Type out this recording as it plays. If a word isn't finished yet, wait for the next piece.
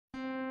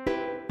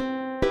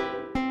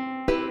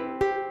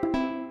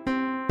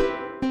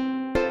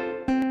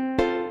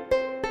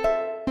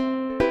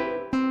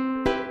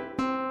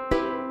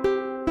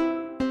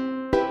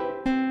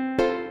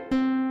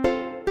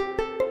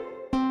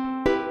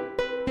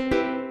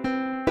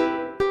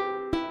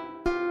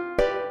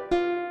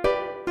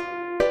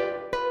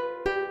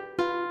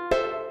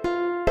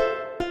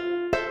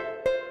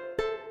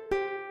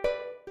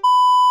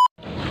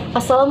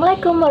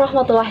Assalamualaikum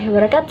warahmatullahi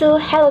wabarakatuh.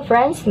 Hello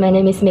friends, my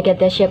name is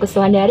Tasiya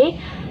Kuswandari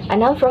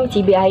and I'm from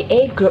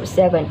TBIA Group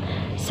 7.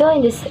 So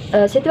in this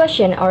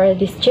situation or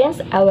this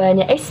chance, I want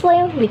to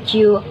explain with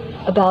you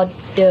about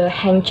the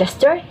hand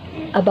gesture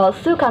about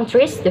two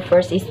countries. The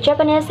first is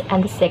Japanese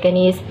and the second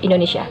is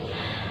Indonesia.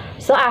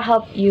 So I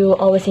hope you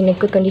always in a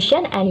good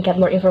condition and get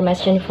more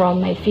information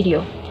from my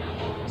video.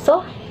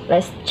 So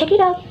let's check it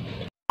out.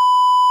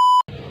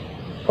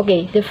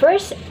 Okay, the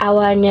first I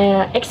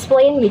wanna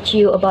explain with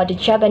you about the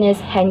Japanese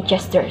hand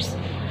gestures.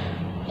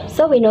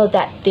 So we know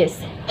that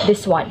this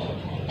one.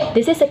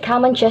 This is a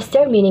common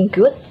gesture meaning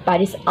good,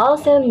 but it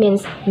also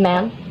means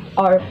man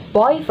or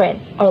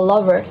boyfriend or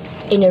lover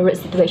in a rude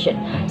situation.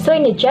 So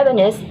in the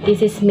Japanese,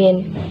 this is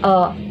mean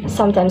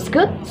sometimes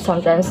good,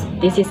 sometimes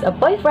this is a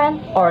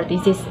boyfriend or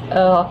this is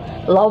a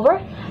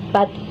lover,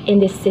 but in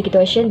this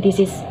situation, this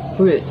is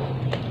rude.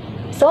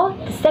 So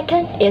the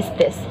second is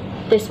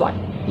this one.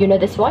 You know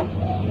this one?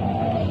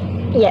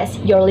 Yes,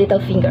 your little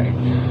finger.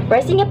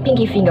 Raising a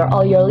pinky finger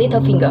or your little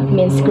finger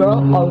means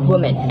girl or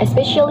woman.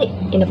 Especially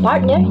in a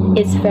partner,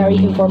 it's very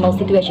informal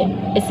situation.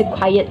 It's a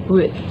quiet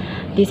rude.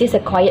 This is a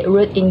quiet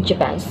rude in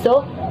Japan,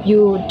 so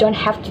you don't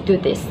have to do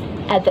this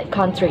at that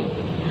country.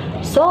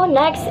 So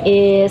next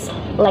is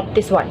like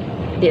this one.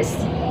 This,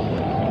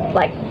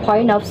 like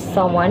point of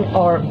someone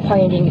or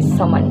pointing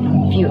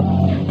someone view.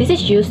 This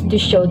is used to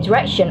show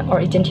direction or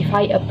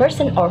identify a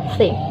person or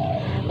thing.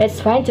 It's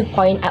fine to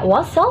point at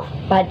oneself,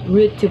 but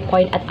rude to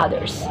point at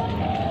others.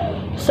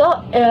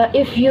 So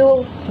if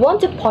you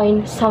want to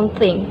point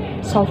something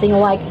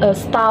like a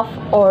stuff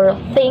or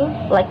thing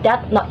like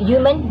that, not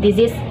human, this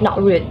is not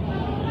rude.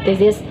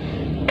 This is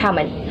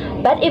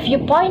common. But if you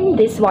point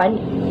this one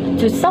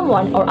to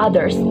someone or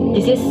others,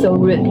 this is so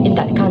rude in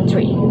that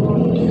country.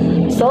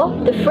 So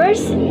the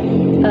first,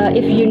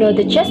 if you know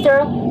the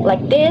gesture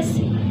like this,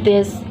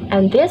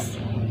 and this,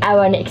 I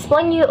want to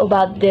explain you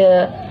about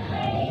the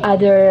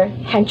other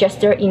hand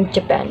gesture in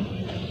Japan.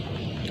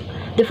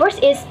 The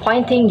first is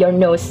pointing your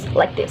nose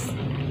like this.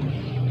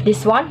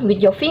 This one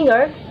with your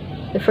finger,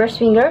 the first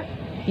finger,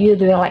 you're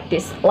doing like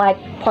this, like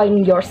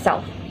pointing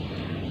yourself.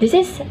 This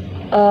is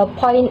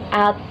point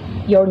at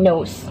your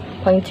nose,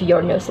 point to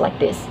your nose like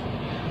this.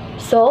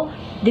 So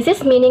this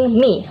is meaning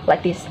me,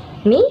 like this.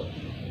 Me,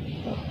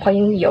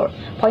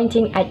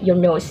 pointing at your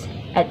nose,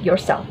 at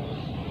yourself.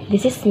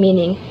 This is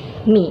meaning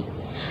me.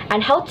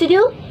 And how to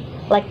do?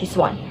 Like this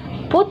one.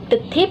 Put the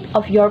tip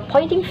of your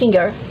pointing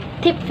finger,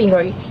 put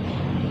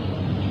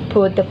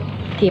the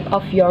tip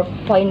of your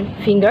point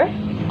finger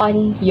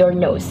on your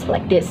nose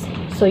like this.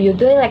 So you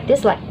do it like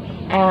this, like,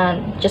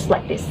 and just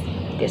like this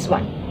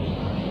one,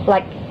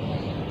 like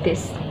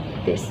this,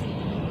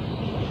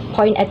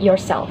 point at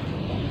yourself.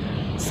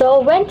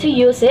 So when to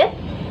use it?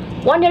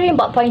 Wondering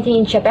about pointing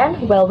in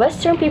Japan? Well,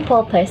 Western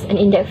people place an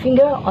index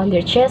finger on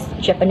their chest.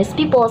 Japanese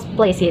people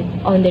place it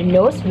on their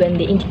nose when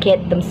they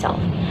indicate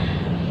themselves.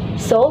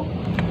 So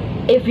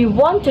if you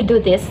want to do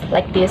this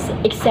like this,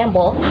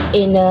 example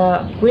in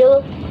a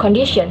real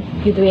condition,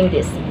 you're doing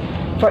this.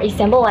 For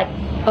example, like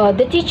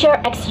the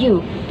teacher asks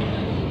you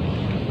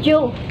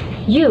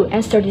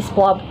answer this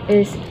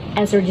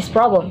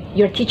problem.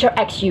 Your teacher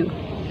asks you,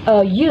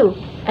 you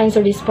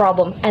answer this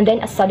problem, and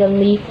then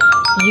suddenly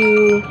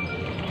you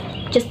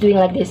just doing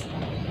like this.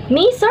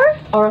 Me, sir,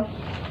 or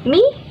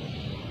me,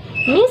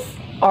 miss,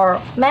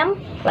 or ma'am,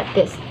 like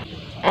this.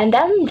 And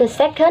then the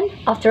second,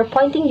 after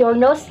pointing your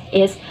nose,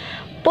 is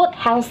put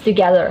hands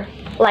together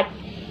like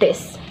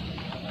this.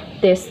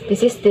 This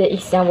is the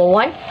example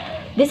one.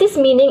 This is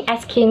meaning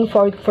asking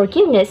for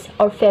forgiveness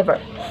or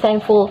favor,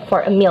 thankful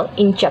for a meal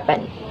in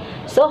Japan.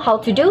 So how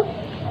to do?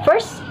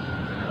 First,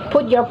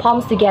 put your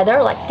palms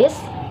together like this.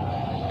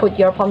 Put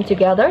your palm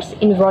together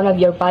in front of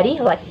your body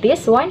like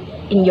this one,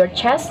 in your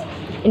chest,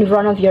 in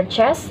front of your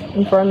chest,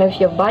 in front of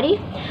your body.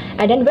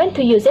 And then when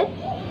to use it?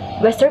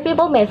 Western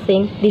people may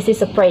think this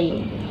is a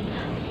praying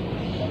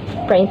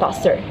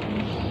posture.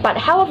 But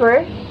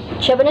however,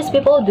 Japanese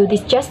people do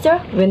this gesture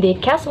when they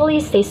casually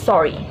say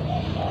sorry,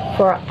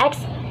 for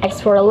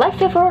ask for a light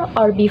favor,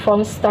 or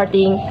before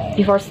starting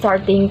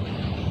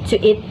to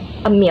eat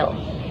a meal.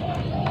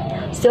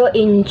 So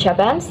in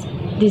Japan,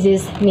 this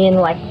is mean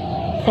like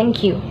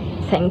thank you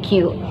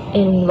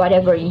in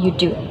whatever you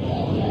do.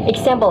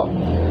 Example,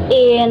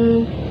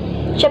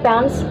 in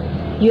Japan,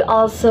 you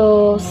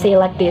also say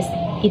like this,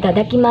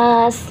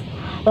 itadakimasu,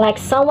 like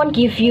someone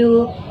give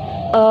you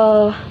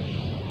a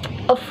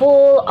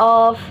full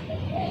of,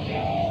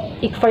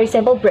 for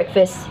example,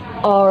 breakfast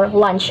or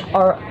lunch,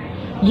 or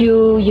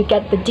you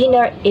get the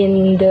dinner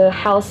in the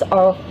house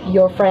of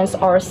your friends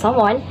or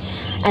someone,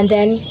 and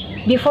then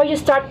before you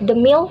start the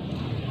meal,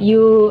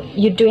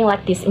 you doing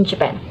like this in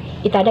Japan,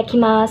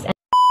 itadakimasu.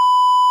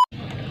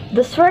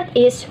 The third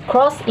is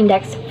cross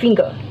index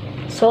finger.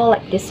 So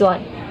like this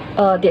one,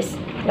 this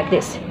like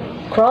this,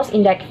 cross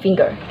index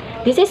finger.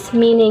 This is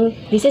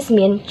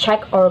mean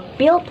check or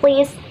bill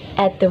please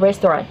at the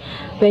restaurant.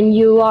 When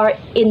you are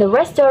in the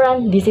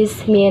restaurant, this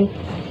is mean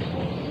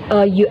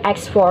you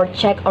ask for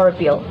check or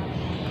bill.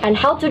 And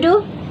how to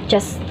do?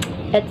 Just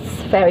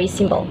It's very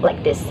simple,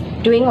 like this.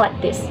 Doing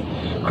like this.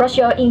 Cross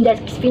your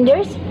index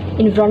fingers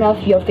in front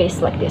of your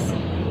face like this.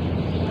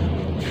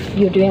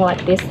 You're doing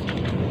like this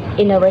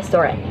in a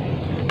restaurant.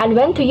 And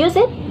when to use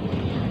it?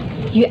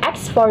 You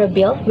ask for a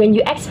bill. When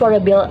you ask for a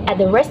bill at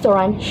the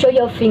restaurant, show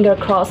your finger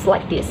crossed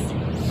like this.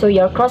 So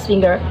your cross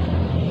finger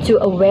to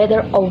a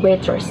waiter or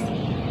waitress.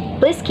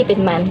 Please keep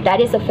in mind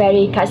that is a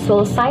very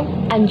casual sign,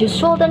 and you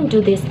shouldn't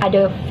do this at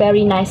a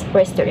very nice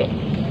restaurant.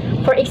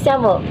 For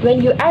example,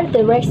 when you are at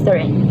the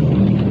restaurant,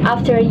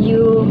 after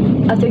you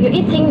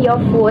eating your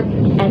food,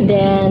 and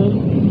then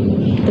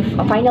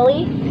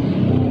finally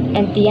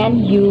at the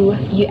end you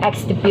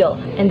ask the bill,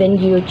 and then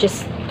you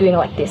just doing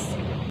like this.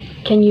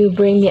 Can you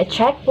bring me a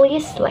check,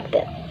 please? Like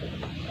that.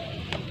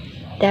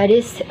 That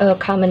is a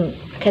common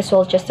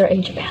casual gesture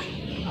in Japan,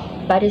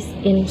 but it's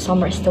in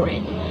some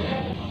restaurant.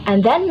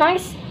 And then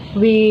next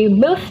we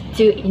move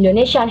to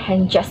Indonesian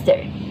hand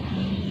gesture.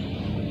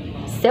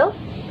 So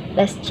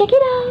let's check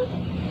it out.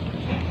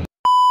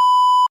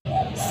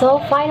 So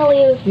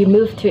finally we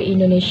move to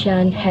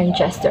Indonesian hand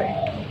gesture.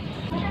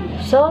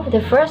 So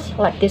the first,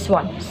 like this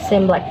one,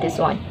 same like this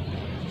one.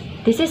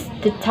 This is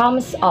the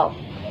thumbs up.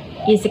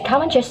 It's a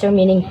common gesture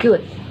meaning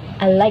good,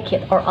 I like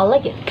it, or I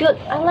like it, good,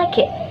 I like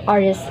it. Or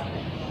is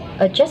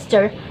a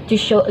gesture to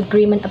show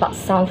agreement about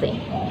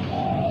something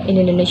in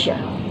Indonesia.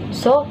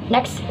 So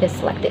next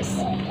is like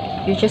this.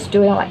 You're just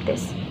doing like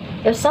this.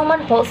 If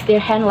someone holds their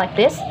hand like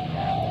this,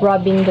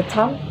 rubbing the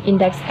thumb,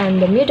 index,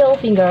 and the middle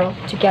finger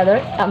together,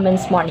 that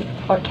means money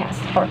or cash,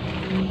 or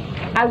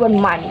I want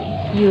money.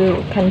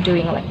 You can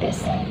doing like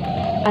this.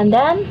 And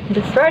then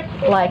the third,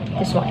 like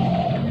this one,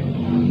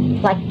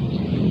 like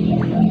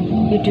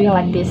you're doing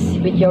like this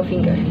with your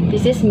finger.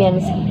 This is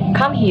means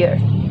come here,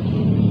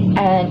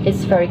 and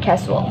it's very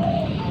casual.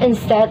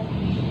 Instead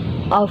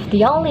of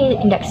the only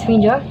index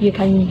finger, you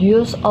can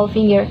use all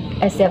finger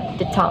except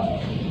the thumb.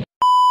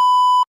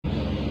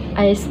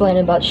 I explained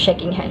about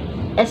shaking hand.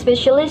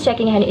 Especially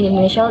shaking hand in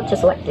Indonesia,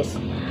 just like this,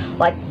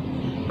 like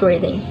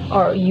greeting,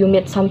 or you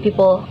meet some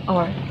people,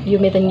 or you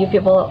meet a new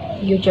people,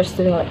 you just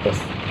doing like this.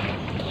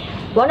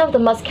 One of the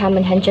most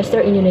common hand gesture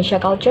in Indonesia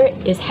culture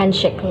is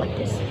handshake like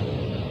this.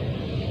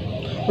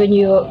 When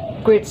you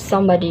greet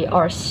somebody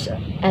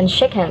and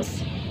shake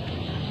hands,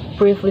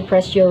 briefly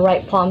press your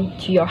right palm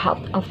to your heart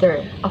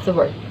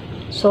afterward.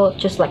 So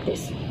just like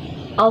this.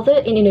 Although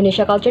in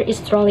Indonesia culture is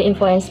strongly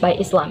influenced by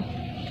Islam,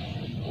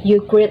 you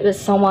greet with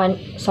someone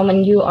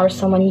new or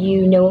someone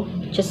you know,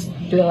 just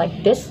doing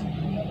like this,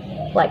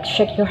 like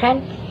shake your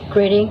hand,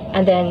 greeting,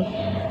 and then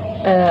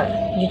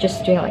you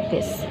just doing like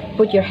this.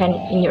 Put your hand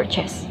in your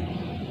chest,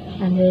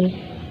 and then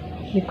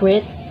you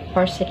greet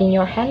or shaking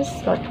your hands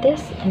like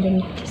this, and then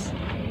you just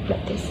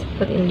like this,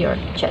 put in your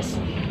chest.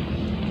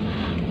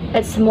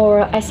 It's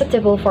more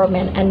acceptable for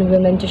men and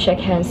women to shake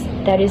hands.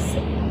 That is,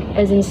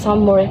 as in some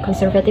more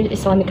conservative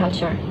Islamic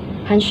culture.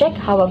 Handshake,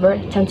 however,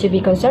 tend to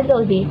be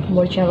considerably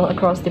more general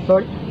across the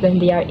board when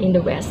they are in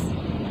the West.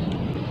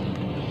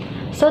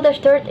 So the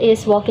third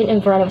is walking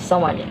in front of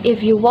someone.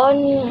 If you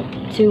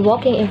want to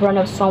walking in front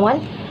of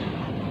someone,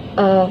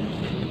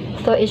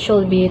 so it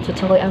should be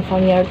totally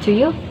unfamiliar to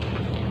you.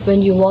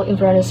 When you walk in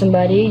front of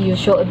somebody, you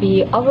should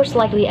be over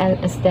slightly and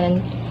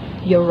extend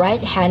your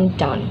right hand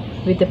down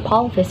with the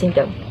palm facing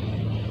them.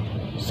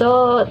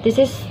 So this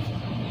is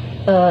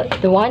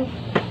the one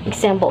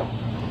example.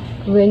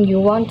 When you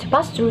want to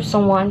pass through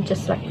someone,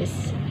 just like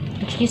this,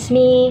 excuse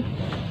me,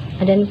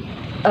 and then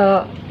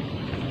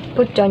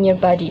put down your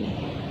body,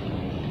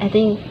 I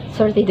think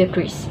 30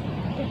 degrees,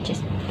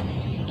 just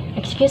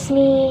excuse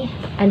me.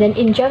 And then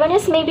in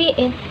Japanese, maybe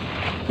in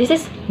this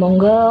is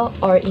monggo,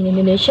 or in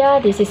Indonesia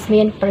this is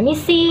mean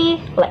permisi,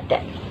 like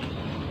that.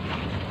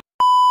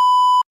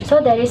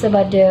 So that is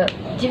about the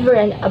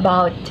difference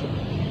about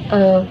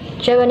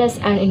Japanese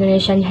and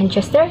Indonesian hand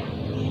gesture.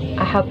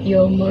 I hope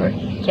you more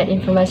get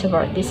information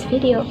about this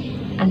video,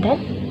 and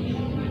then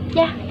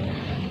yeah,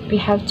 we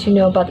have to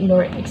know about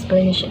more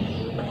explanation.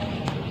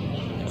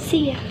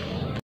 See ya.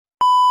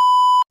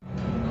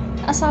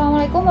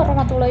 Assalamualaikum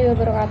warahmatullahi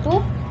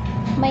wabarakatuh.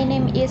 My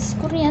name is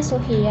Kurnia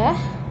Sulkhiyah.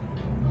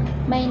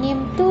 My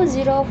name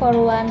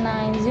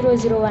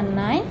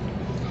 20419019.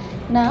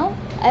 Now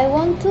I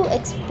want to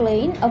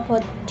explain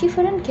about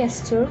different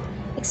gesture,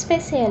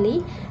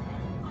 especially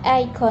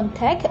eye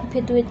contact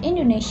between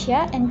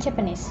Indonesia and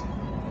Japanese.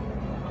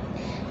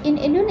 In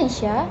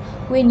Indonesia,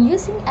 when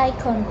using eye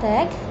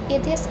contact,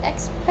 it is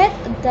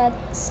expected that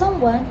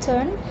someone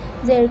turn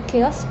their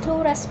gaze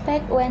to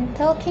respect when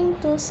talking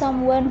to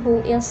someone who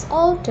is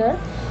older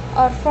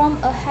or from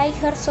a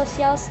higher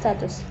social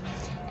status,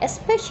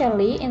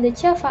 especially in the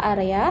Java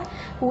area,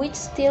 which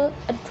still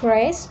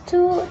adheres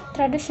to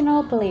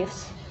traditional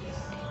beliefs.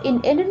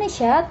 In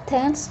Indonesia,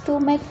 tends to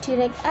make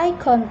direct eye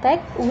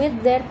contact with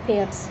their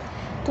peers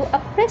to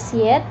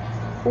appreciate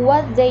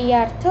what they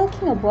are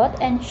talking about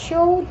and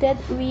show that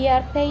we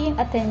are paying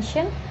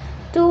attention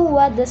to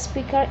what the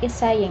speaker is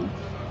saying.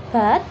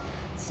 But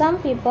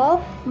Some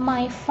people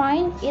might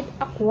find it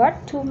awkward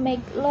to make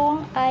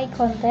long eye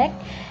contact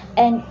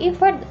and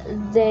avert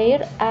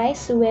their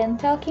eyes when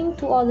talking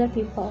to other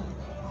people.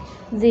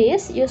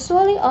 This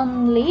usually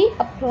only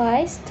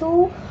applies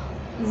to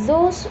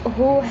those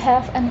who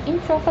have an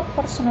introvert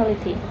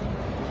personality.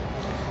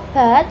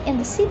 But in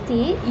the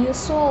city,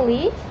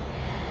 usually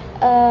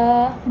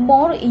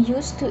more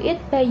used to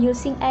it by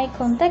using eye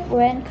contact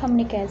when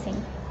communicating.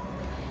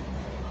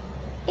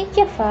 In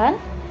Japan,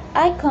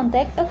 eye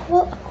contact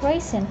equals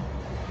aggression.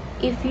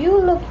 If you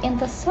look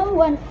into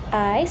someone's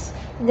eyes,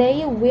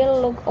 they will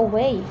look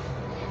away.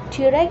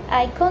 Direct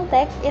eye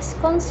contact is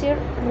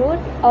considered rude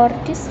or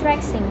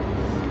distracting.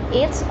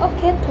 It's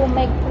okay to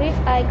make brief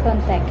eye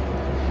contact,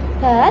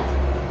 but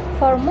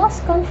for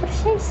most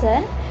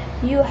conversation,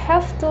 you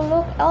have to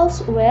look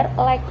elsewhere,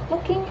 like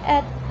looking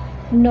at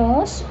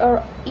nose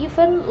or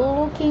even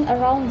looking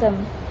around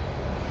them.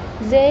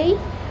 They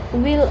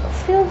will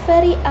feel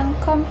very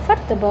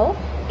uncomfortable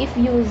if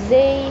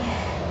they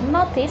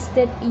notice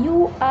that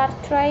you are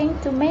trying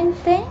to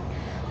maintain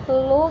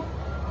long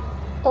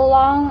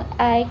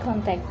eye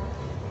contact.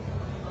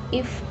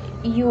 If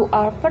you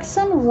are a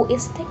person who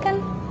is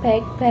taken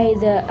back by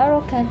the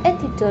arrogant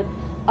attitude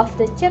of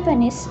the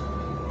Japanese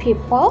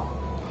people,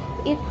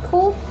 it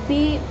could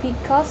be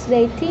because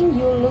they think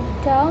you look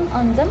down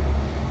on them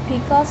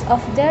because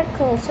of their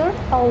culture,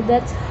 or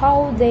that's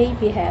how they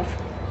behave.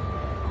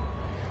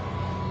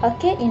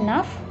 Okay,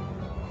 enough.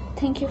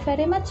 Thank you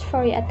very much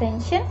for your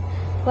attention.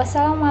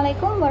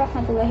 Wassalamualaikum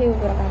warahmatullahi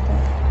wabarakatuh.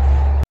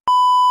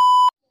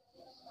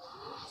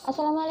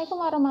 Assalamualaikum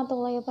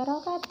warahmatullahi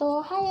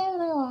wabarakatuh. Hi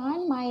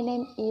everyone, my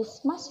name is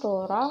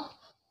Masruroh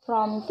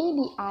from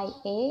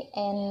TBIA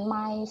and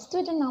my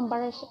student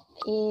number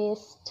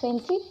is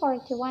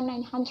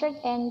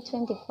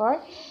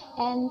 2041924,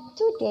 and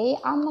today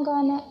I'm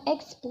gonna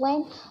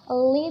explain a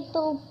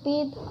little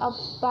bit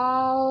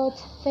about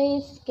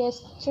face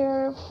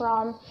gesture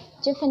from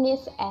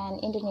Japanese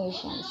and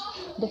Indonesians.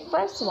 The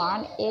first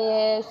one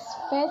is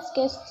face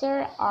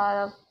gesture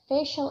or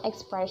facial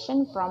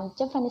expression from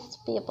Japanese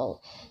people.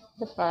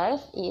 The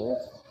first is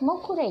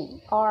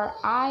mokurei or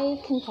eye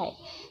contact.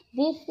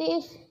 This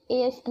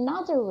is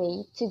another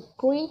way to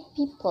greet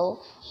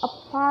people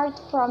apart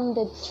from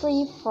the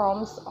three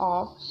forms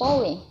of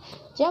bowing.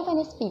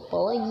 Japanese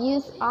people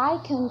use eye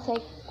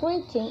contact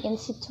greeting in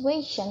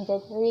situations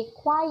that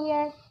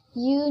require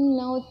you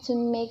not to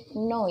make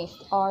noise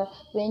or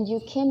when you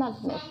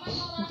cannot move.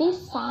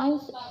 These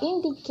signs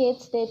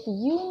indicates that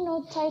you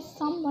notice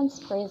someone's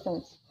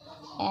presence.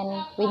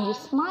 And when you're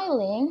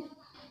smiling,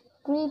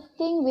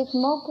 greeting with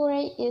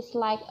mokurei is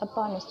like a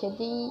bonus.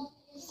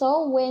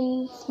 So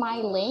when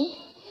smiling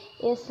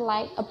is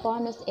like a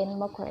bonus in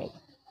mokurei.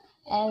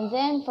 And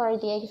then for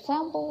the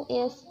example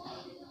is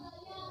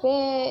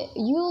where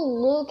you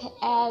look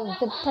at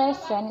the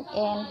person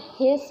in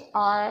his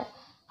or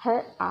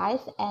her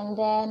eyes and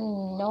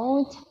then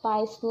note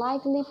by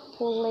slightly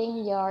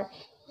pulling your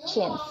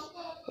chins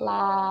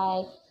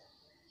like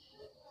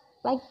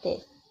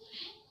this.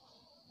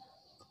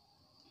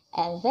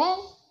 And then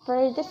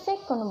for the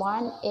second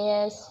one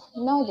is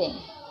nodding.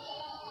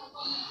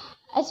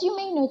 As you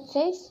may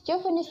notice,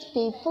 Japanese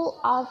people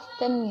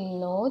often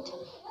nod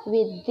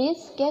with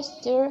this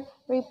gesture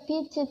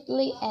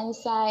repeatedly and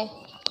say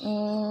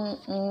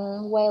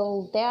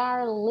while they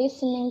are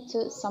listening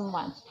to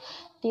someone.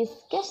 This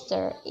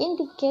gesture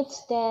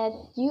indicates that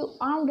you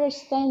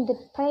understand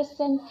the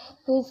person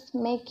who's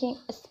making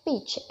a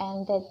speech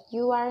and that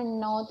you are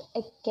not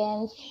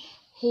against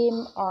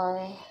him or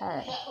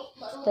her.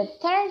 The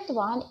third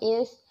one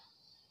is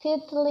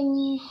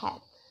tilting head.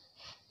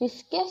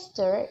 This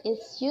gesture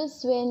is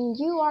used when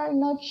you are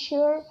not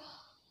sure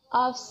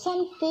of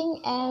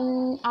something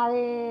and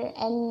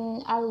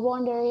are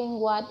wondering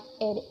what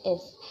it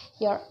is.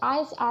 Your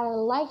eyes are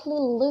likely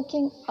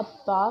looking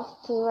above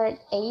toward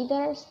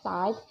either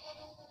side,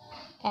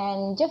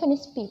 and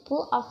Japanese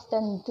people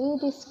often do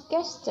this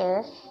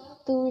gesture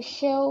to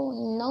show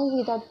no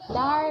without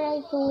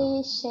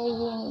directly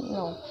saying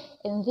no.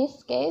 In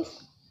this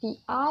case, the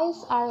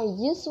eyes are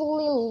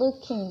usually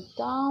looking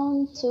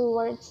down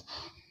towards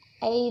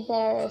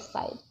either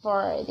side.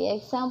 For the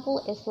example,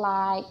 it's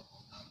like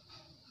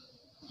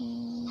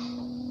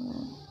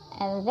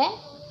and then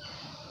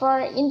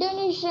for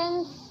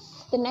Indonesians,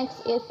 the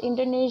next is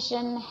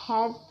Indonesian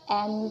head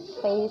and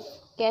face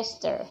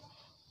gesture.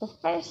 The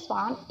first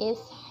one is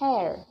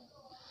hair.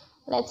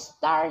 Let's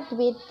start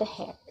with the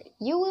hair.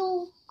 You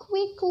will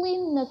quickly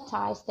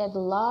notice that a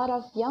lot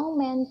of young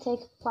men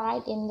take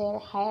pride in their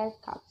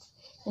haircuts.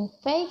 In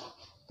fact,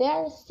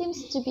 there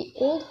seems to be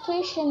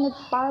old-fashioned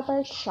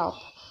barber shop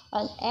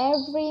on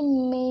every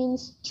main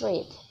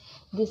street.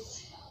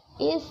 This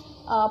is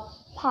a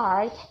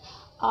part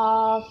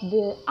of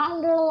the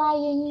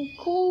underlying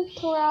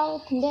cultural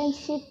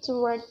tendency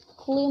toward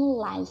clean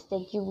lines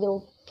that you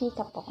will pick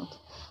up on.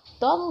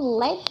 Don't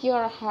let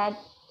your hair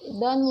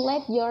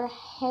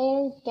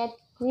get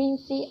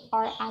greasy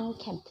or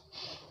unkempt,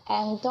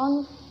 and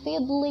don't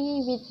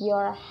fiddly with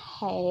your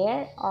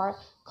hair or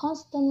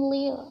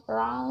constantly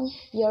run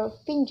your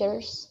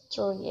fingers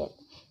through it.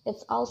 It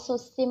also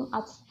seems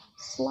as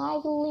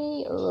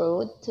slightly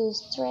rude to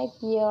strike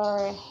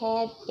your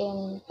head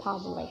in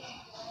public.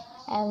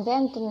 And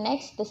then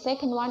the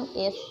second one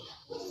is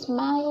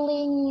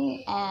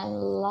smiling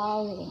and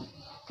laughing.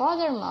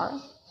 Furthermore,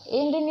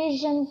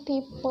 Indonesian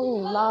people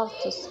love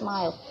to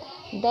smile.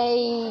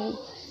 They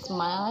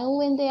smile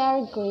when they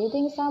are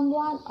greeting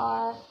someone,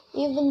 or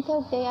even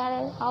though they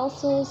are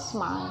also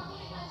smile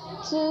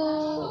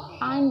to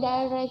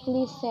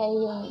indirectly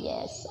saying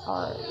yes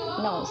or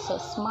no. So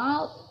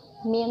smile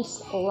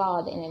means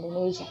loud in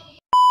Indonesia.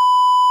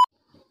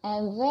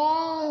 And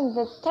then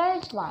the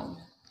third one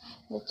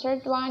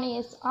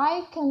is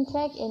eye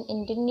contact in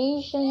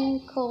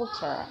Indonesian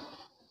culture.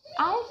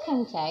 Eye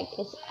contact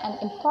is an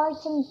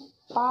important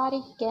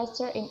body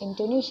gesture in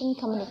Indonesian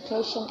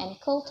communication and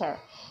culture.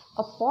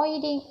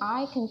 Avoiding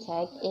eye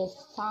contact is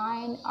a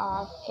sign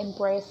of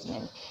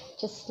embarrassment,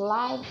 just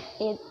like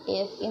it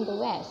is in the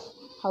West.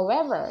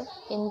 However,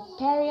 in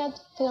period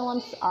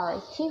films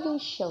or TV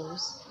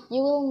shows,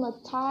 you will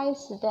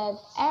notice that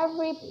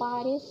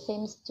everybody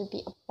seems to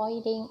be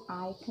avoiding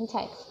eye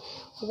contact.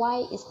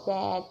 Why is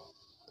that?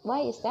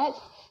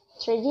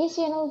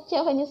 Traditional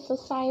Japanese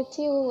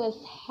society was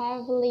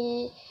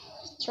heavily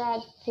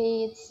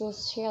stratified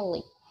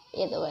socially.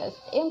 It was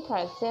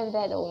impressive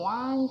that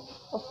one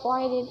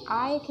avoided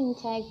eye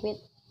contact with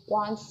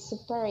one's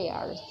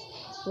superiors,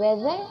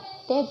 whether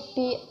they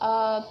be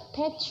a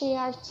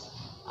patriarch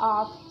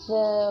of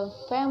the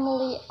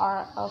family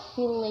or a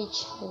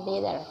village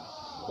leader.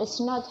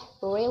 It's not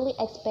really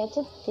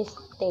expected these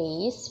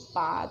days,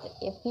 but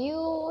if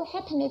you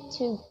happen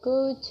to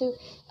go to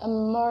a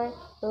more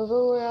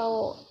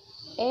rural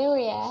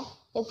area,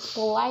 it's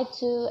polite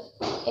to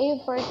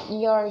avert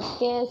your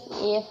gaze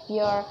if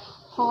your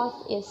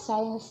host is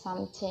saying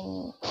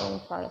something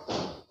important.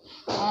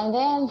 And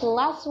then the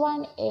last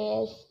one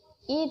is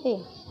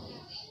eating.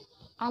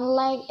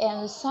 Unlike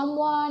in some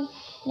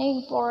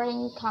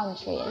neighboring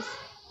countries,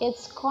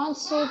 it's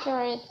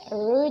considered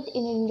rude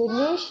in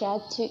Indonesia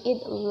to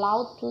eat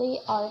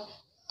loudly or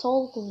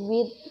talk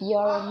with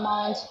your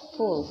mouth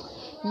full.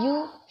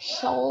 You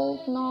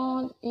should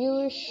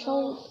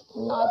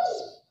not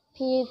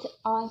spit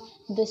on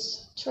the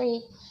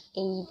street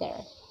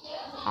either.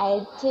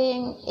 I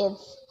think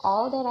it's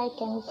all that I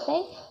can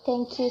say.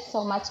 Thank you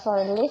so much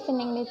for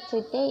listening me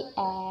today,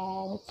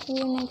 and see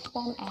you next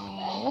time,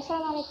 and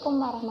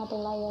wassalamualaikum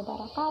warahmatullahi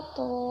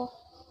wabarakatuh.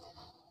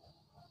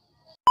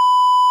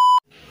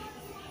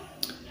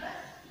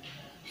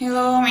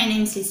 Hello, my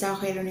name is Nisa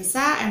Nisa.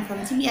 I'm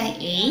from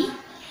TBIA,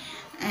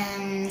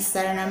 and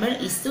student number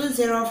is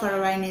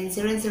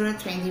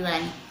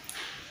 2041900021.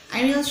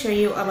 I will show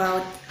you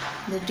about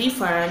the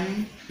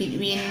difference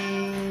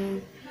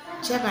between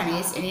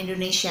Japanese and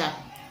Indonesia.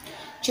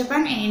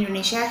 Japan and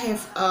Indonesia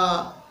have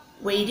a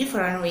way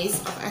different ways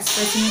of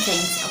expressing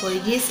thanks,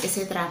 apologies,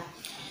 etc.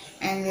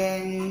 And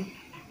then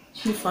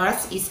the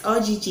first is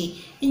OGG.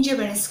 In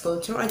Japanese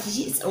culture,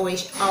 OGG is a way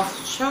of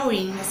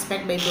showing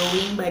respect by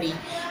bowing body.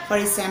 For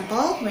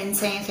example, when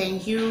saying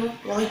thank you,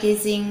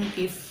 apologizing,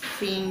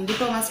 giving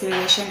diplomatic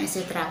relation,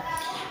 etc.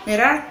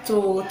 There are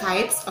two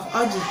types of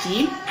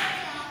OGG.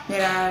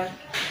 There are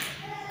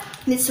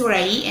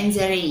Litsurai and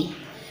Zarei.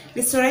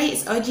 Litsurai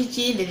is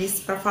OGG that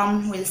is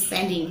performed while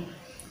standing.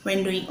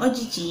 When doing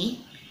OGG,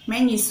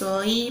 men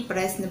usually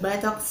press the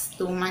buttocks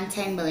to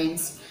maintain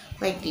balance,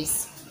 like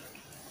this.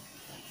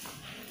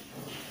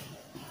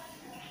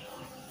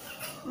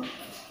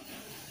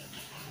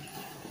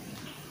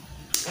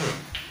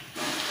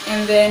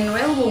 And then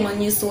while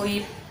women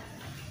usually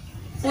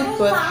put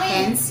both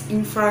hands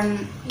in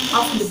front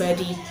of the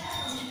body.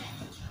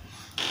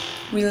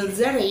 While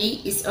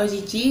Zarei is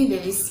OGG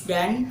that is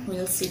done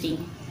while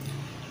sitting.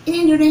 In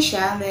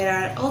Indonesia, there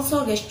are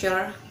also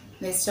gestures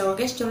that show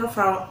gesture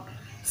for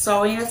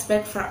showing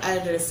respect for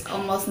elders,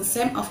 almost the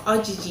same of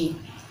OGG.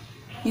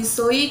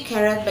 Usually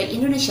carried by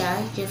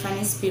Indonesia,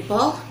 Japanese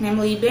people,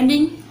 namely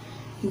bending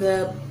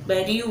the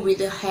body with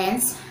the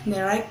hands.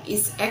 The right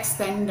is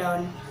extended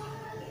down,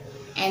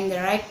 and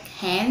the right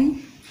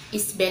hand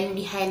is bent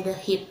behind the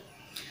hip.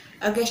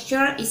 A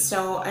gesture is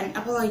show an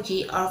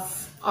apology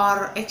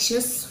or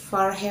excuse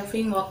for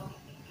having walked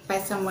by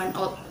someone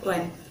old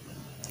one,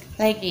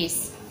 like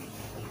this.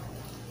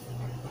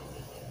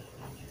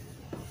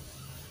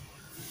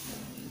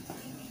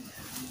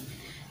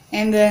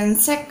 And then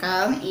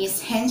second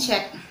is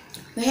handshake.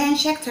 The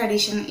handshake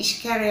tradition is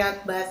carried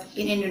out both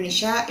in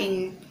Indonesia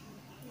and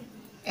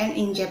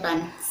in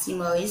Japan,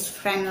 symbolizes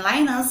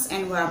friendliness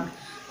and warmth.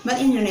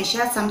 But in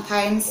Indonesia,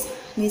 sometimes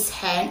this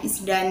hand is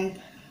done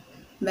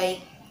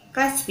by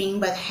clasping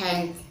both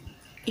hands.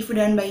 If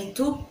done by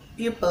two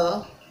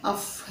people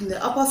of the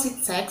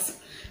opposite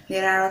sex,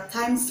 there are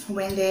times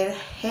when their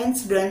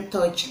hands don't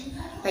touch,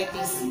 like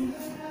this.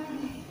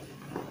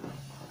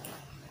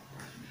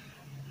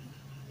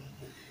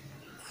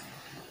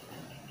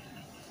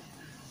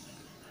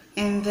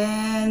 And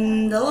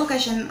then the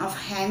location of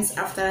hands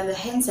after the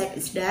handshake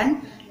is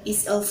done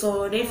is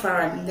also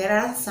different. There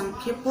are some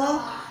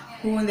people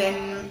who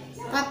then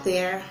put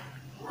their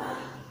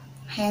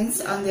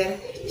hands on their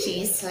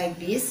cheeks like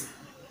this.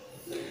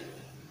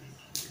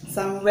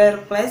 Some were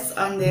placed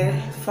on their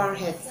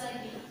foreheads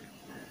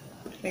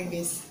like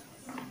this.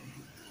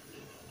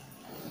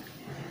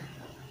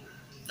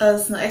 A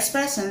small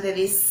expression that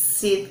is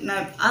seen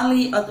not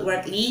only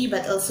outwardly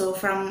but also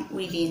from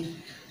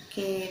within.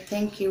 Okay,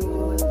 thank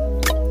you.